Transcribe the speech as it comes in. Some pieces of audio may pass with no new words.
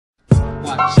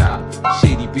Watch out,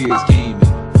 Shady Beards Gaming.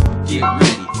 Get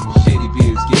ready, Shady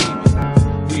Beards Gaming.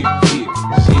 We're here,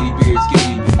 Shady Beards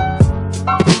Gaming.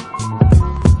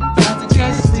 About to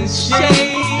test this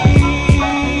shade.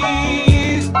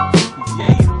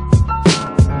 Yeah.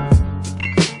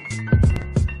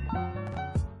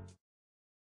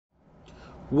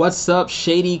 What's up,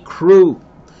 Shady crew?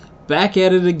 Back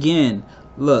at it again.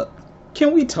 Look,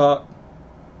 can we talk?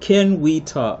 Can we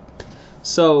talk?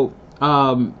 So,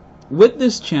 with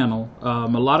this channel, a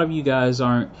lot of you guys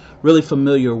aren't really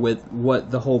familiar with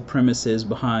what the whole premise is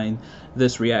behind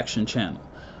this reaction channel.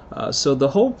 So the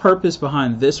whole purpose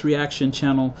behind this reaction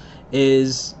channel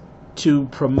is to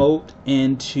promote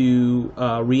and to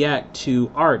react to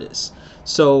artists.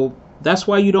 So that's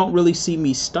why you don't really see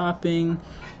me stopping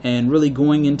and really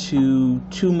going into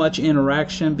too much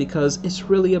interaction, because it's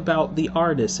really about the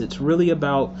artists. It's really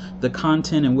about the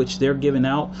content in which they're giving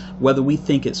out. Whether we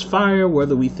think it's fire,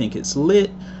 whether we think it's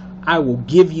lit, I will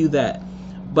give you that.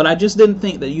 But I just didn't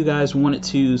think that you guys wanted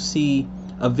to see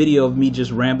a video of me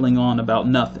just rambling on about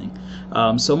nothing.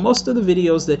 So most of the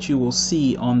videos that you will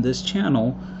see on this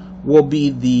channel will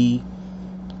be the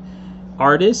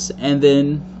artists and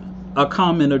then a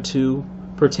comment or two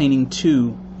pertaining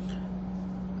to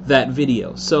that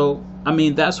video. So I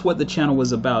mean, that's what the channel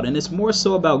was about, and it's more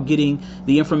so about getting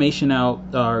the information out,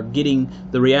 or getting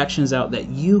the reactions out that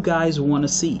you guys want to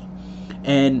see.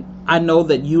 And I know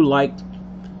that you like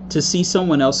to see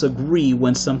someone else agree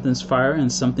when something's fire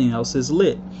and something else is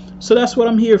lit. So that's what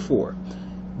I'm here for.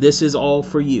 This is all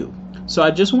for you. So I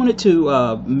just wanted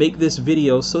to make this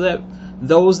video so that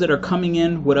those that are coming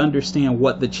in would understand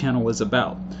what the channel is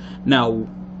about. Now,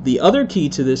 the other key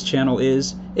to this channel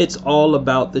is it's all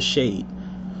about the shade.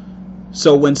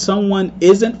 So when someone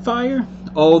isn't fire,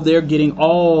 oh, they're getting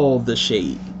all the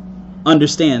shade.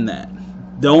 Understand that.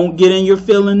 Don't get in your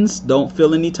feelings. Don't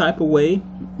feel any type of way.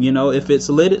 You know, if it's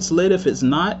lit, it's lit. If it's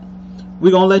not,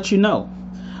 we're gonna let you know.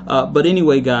 But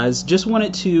anyway, guys, just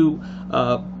wanted to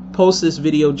post this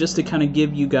video just to kind of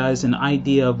give you guys an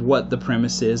idea of what the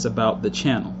premise is about the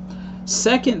channel.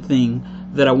 Second thing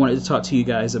that I wanted to talk to you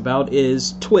guys about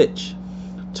is Twitch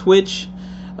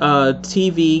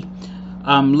TV.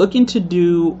 I'm looking to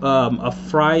do a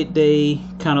Friday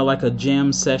kind of like a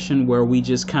jam session where we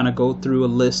just kind of go through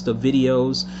a list of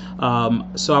videos.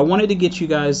 So I wanted to get you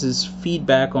guys'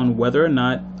 feedback on whether or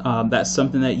not that's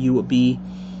something that you would be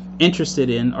interested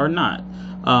in or not.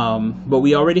 But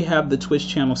we already have the Twitch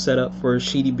channel set up for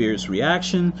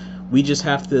ShadyBeardsReaction. We just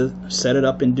have to set it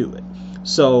up and do it.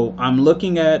 So I'm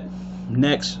looking at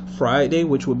next Friday,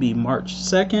 which would be March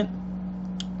 2nd,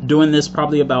 doing this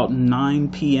probably about 9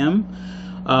 p.m.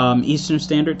 Eastern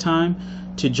Standard Time,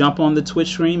 to jump on the Twitch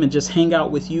stream and just hang out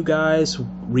with you guys,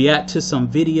 react to some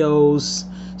videos,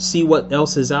 see what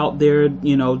else is out there,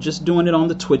 you know, just doing it on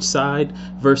the Twitch side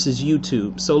versus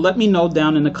YouTube. So let me know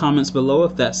down in the comments below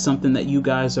if that's something that you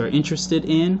guys are interested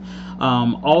in.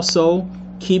 Also,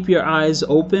 keep your eyes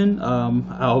open.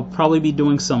 I'll probably be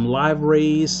doing some live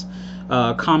rays,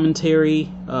 commentary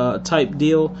type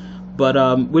deal, but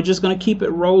we're just gonna keep it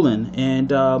rolling.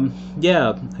 And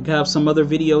yeah, I have some other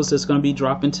videos that's gonna be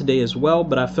dropping today as well,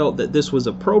 but I felt that this was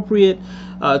appropriate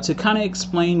to kind of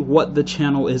explain what the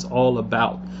channel is all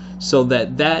about, so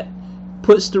that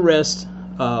puts to rest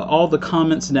all the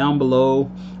comments down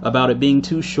below about it being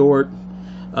too short,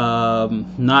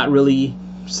 not really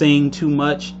saying too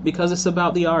much, because it's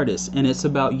about the artists and it's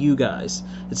about you guys.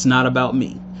 It's not about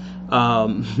me.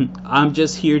 I'm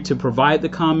just here to provide the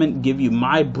comment, give you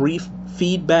my brief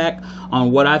feedback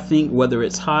on what I think, whether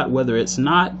it's hot, whether it's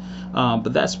not,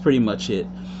 but that's pretty much it.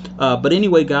 But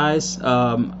anyway, guys,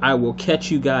 I will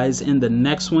catch you guys in the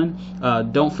next one.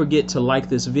 Don't forget to like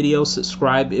this video,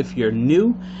 subscribe if you're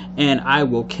new, and I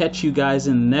will catch you guys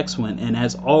in the next one. And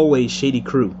as always, Shady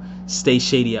crew, stay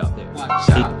shady out there. Watch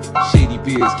out, Shady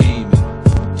Beards Gaming.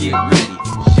 Get ready,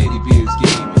 Shady Beards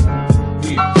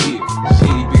Gaming. We're